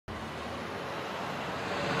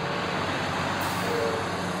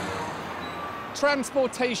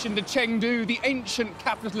Transportation to Chengdu, the ancient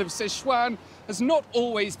capital of Sichuan, has not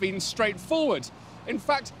always been straightforward. In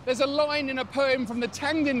fact, there's a line in a poem from the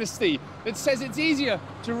Tang dynasty that says it's easier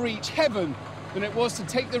to reach heaven than it was to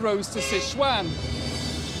take the roads to Sichuan.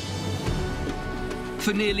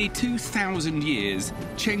 For nearly 2,000 years,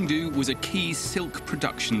 Chengdu was a key silk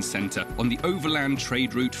production centre on the overland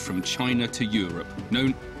trade route from China to Europe,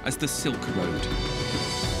 known as the Silk Road.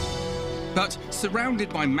 But surrounded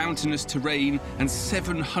by mountainous terrain and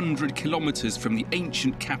 700 kilometres from the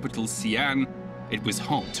ancient capital Xi'an, it was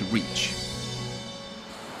hard to reach.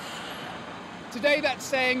 Today that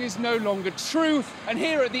saying is no longer true, and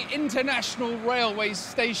here at the International Railway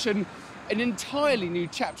Station, an entirely new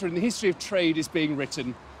chapter in the history of trade is being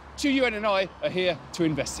written. Qiuyuan and I are here to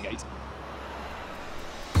investigate.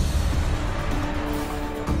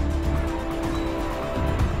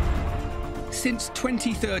 Since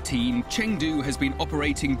 2013, Chengdu has been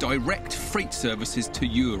operating direct freight services to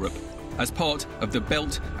Europe as part of the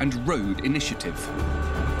Belt and Road Initiative.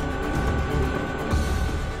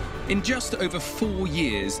 In just over 4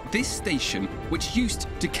 years, this station, which used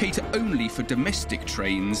to cater only for domestic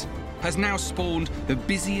trains, has now spawned the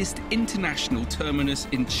busiest international terminus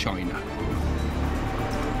in China.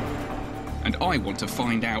 And I want to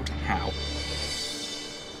find out how.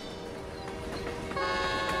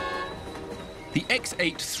 The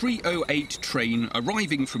X8308 train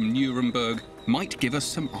arriving from Nuremberg might give us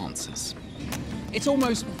some answers. It's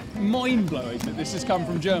almost mind-blowing that this has come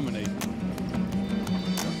from Germany.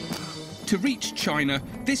 To reach China,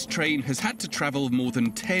 this train has had to travel more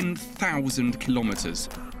than 10,000 kilometres,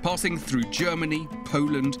 passing through Germany,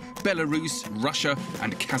 Poland, Belarus, Russia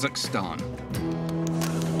and Kazakhstan.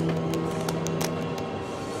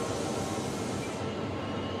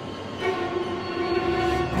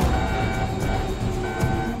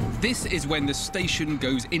 This is when the station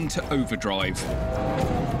goes into overdrive.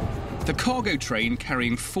 The cargo train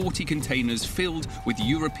carrying 40 containers filled with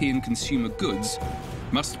European consumer goods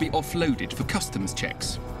must be offloaded for customs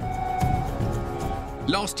checks.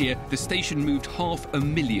 Last year, the station moved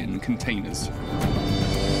 500,000 containers.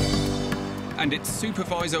 And it's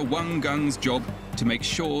Supervisor Wang Gang's job to make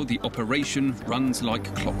sure the operation runs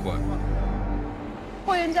like clockwork.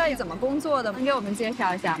 货运站怎么工作的？能给我们介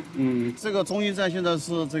绍一下？这个中运站现在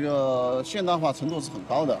是这个现代化程度是很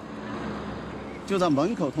高的，就在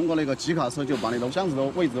门口通过那个集卡车就把你的箱子的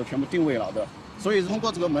位置都全部定位了的，所以通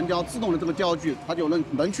过这个门吊自动的这个吊具，它就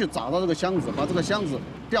能去找到这个箱子，把这个箱子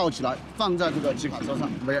吊起来放在这个集卡车上，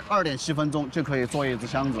每2.7分钟就可以做一只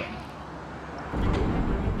箱子。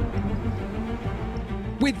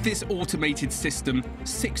 With this automated system,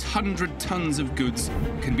 600 tons of goods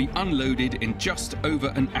can be unloaded in just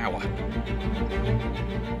over an hour.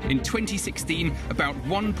 In 2016, about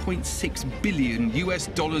 $1.6 billion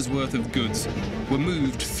worth of goods were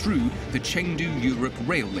moved through the Chengdu-Europe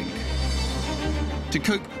rail link. To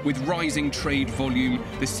cope with rising trade volume,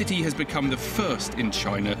 the city has become the first in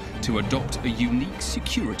China to adopt a unique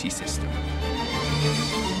security system.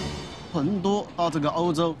 成都到这个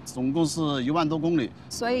欧洲总共是1万多公里，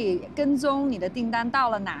所以跟踪你的订单到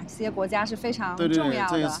了哪些国家是非常重要的。对，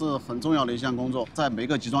这也是很重要的一项工作，在每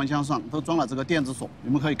个集装箱上都装了这个电子锁，你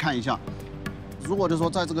们可以看一下。如果就说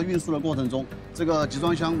在这个运输的过程中，这个集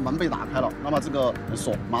装箱门被打开了，那么这个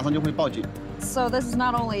锁马上就会报警。So this is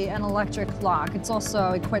not only an electric lock, it's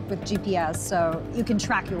also equipped with GPS, so you can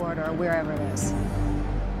track your order wherever it is.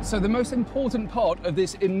 So the most important part of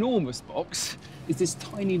this enormous box is this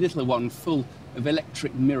tiny little one full of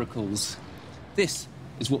electric miracles. This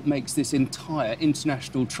is what makes this entire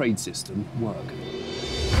international trade system work.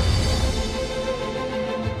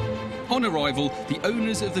 On arrival, the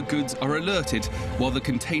owners of the goods are alerted while the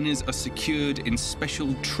containers are secured in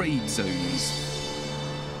special trade zones.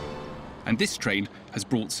 And this train has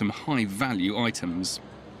brought some high-value items.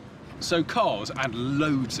 So cars, and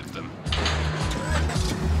loads of them.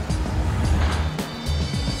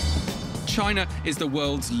 China is the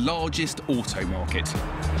world's largest auto market.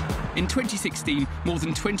 In 2016, more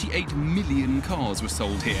than 28 million cars were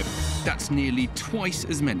sold here. That's nearly twice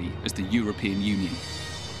as many as the European Union.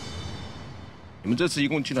 你们这次一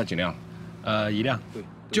共进了几辆？1辆。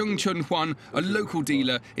Zheng Chunhuan, a local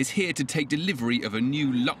dealer, is here to take delivery of a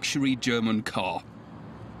new luxury German car.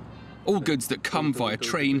 All goods that come via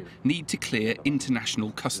train need to clear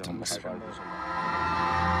international customs.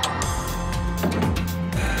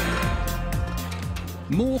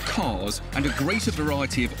 More cars and a greater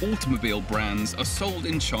variety of automobile brands are sold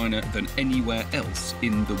in China than anywhere else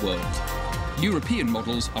in the world. European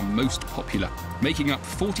models are most popular, making up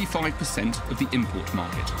 45% of the import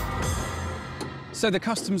market. So the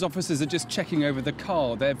customs officers are just checking over the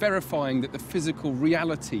car. They're verifying that the physical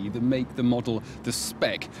reality, the make, the model, the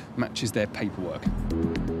spec, matches their paperwork.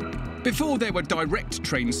 Before there were direct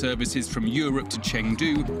train services from Europe to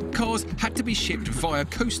Chengdu, cars had to be shipped via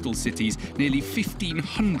coastal cities nearly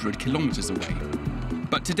 1,500 kilometres away.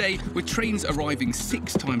 But today, with trains arriving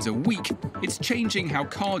 6 times a week, it's changing how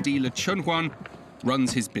car dealer Qiuyuan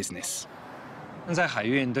runs his business. 在海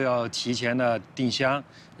运都要提前的订箱，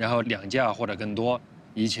然后2架或者更多。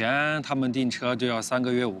以前他们订车就要3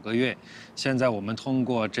个月、5个月，现在我们通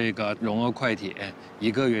过这个融合快铁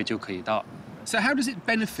，1个月就可以到。So how does it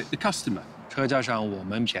benefit the customer? 车价上我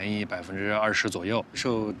们便宜20%左右，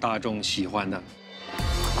受大众喜欢的。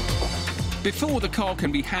 Before the car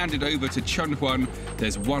can be handed over to Qiuyuan,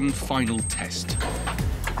 there's one final test.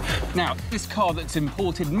 Now, this car that's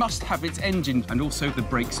imported must have its engine and also the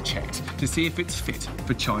brakes checked to see if it's fit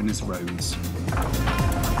for China's roads.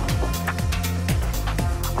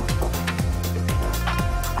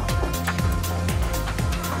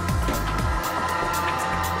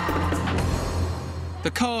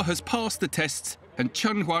 The car has passed the tests and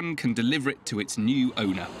Qiuyuan can deliver it to its new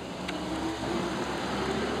owner.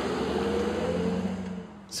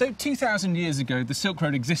 So 2,000 years ago, the Silk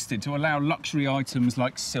Road existed to allow luxury items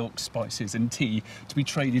like silk, spices and tea to be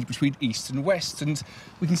traded between East and West. And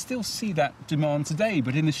we can still see that demand today,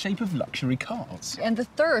 but in the shape of luxury cars. And the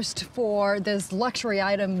thirst for this luxury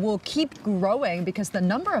item will keep growing because the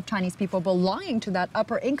number of Chinese people belonging to that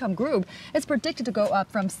upper income group is predicted to go up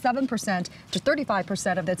from 7% to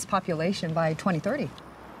 35% of its population by 2030.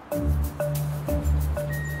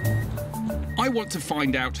 I want to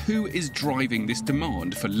find out who is driving this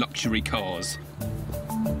demand for luxury cars.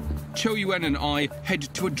 Qiuyuan and I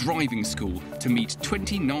head to a driving school to meet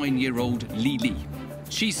 29-year-old Li.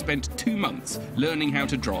 She spent 2 months learning how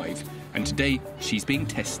to drive, and today she's being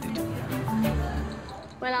tested.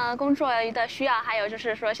 为了工作的需要，还有就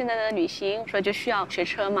是说现在的旅行，所以就需要学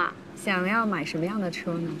车嘛。想要买什么样的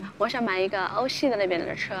车呢？我想买一个欧系的那边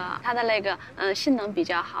的车，它的那个性能比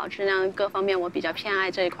较好，质量各方面我比较偏爱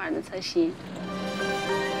这一款的车型。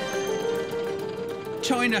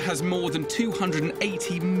 China has more than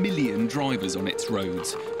 280 million drivers on its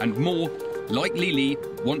roads, and more, like Li,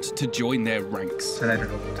 want to join their ranks.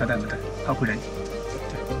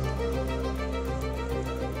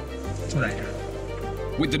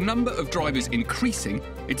 With the number of drivers increasing,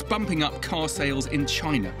 it's bumping up car sales in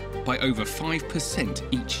China by over 5%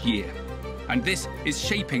 each year. And this is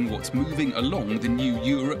shaping what's moving along the new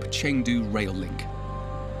Europe-Chengdu rail link.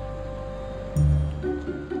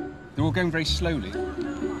 They're all going very slowly.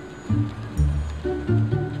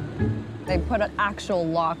 They put an actual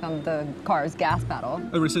lock on the car's gas pedal.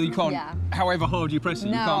 Oh, so you can't, Yeah. however hard you press it,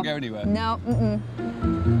 you can't go anywhere? No,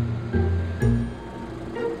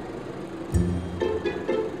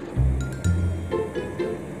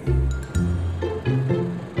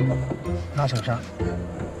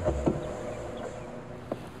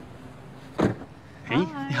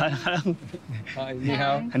 Hi, ni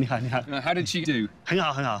hao. How did she do? 很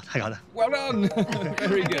好，很好，太好了。 Well done!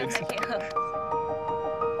 Very good.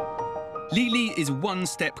 Li is one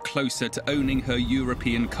step closer to owning her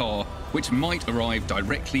European car, which might arrive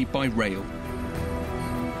directly by rail.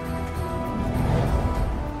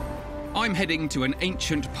 I'm heading to an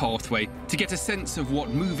ancient pathway to get a sense of what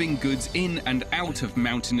moving goods in and out of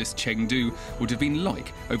mountainous Chengdu would have been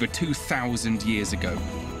like over 2,000 years ago,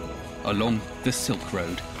 along the Silk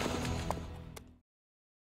Road.